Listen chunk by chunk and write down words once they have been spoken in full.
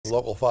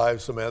Local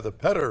 5 Samantha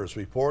Petters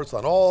reports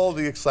on all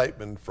the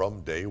excitement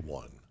from day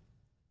one.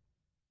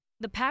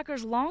 The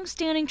Packers'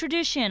 long-standing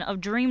tradition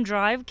of Dream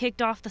Drive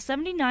kicked off the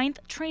 79th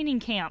training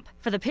camp.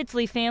 For the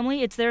Pitsley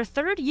family, it's their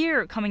third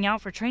year coming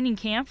out for training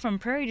camp from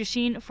Prairie du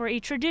Chien for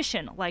a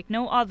tradition like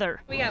no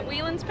other. We got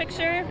Whelan's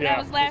picture. That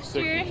was last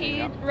year.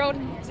 He rode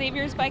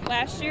Xavier's bike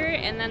last year,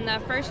 and then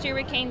the first year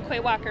we came, Quay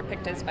Walker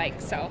picked his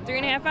bike. So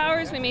 3.5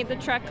 hours, we made the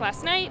trek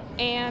last night,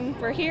 and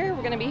we're here.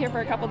 We're going to be here for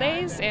a couple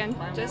days and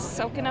just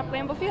soaking up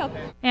Lambeau Field.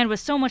 And with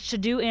so much to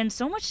do and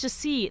so much to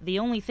see, the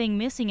only thing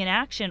missing in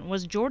action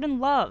was Jordan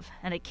Love,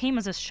 and it came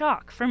as a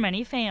shock for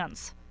many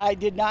fans. I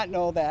did not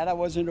know that. I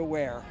wasn't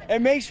aware.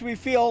 It makes me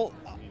feel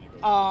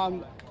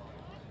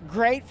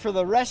great for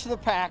the rest of the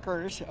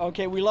Packers.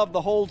 Okay, we love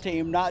the whole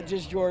team, not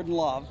just Jordan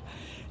Love.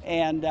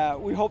 And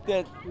we hope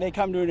that they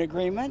come to an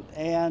agreement,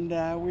 and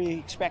we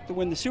expect to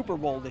win the Super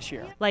Bowl this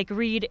year. Like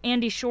Reed,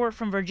 Andy Short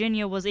from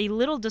Virginia was a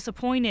little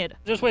disappointed.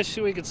 Just wish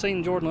we could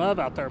see Jordan Love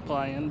out there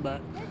playing,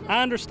 but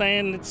I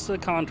understand it's a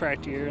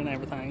contract year and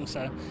everything,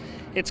 so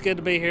it's good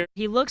to be here.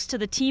 He looks to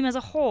the team as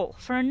a whole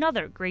for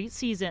another great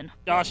season.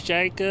 Josh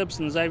Jacobs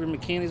and Xavier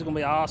McKinney's going to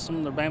be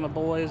awesome. They're Bama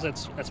boys.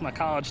 That's my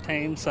college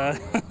team, so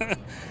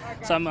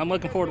I'm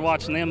looking forward to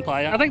watching them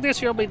play. I think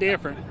this year will be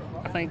different.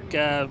 I think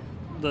some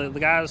of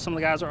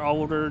the guys are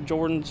older.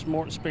 Jordan's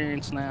more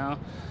experienced now.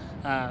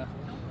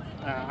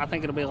 I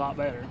think it'll be a lot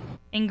better.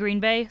 In Green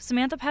Bay,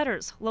 Samantha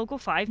Petters, Local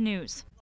 5 News.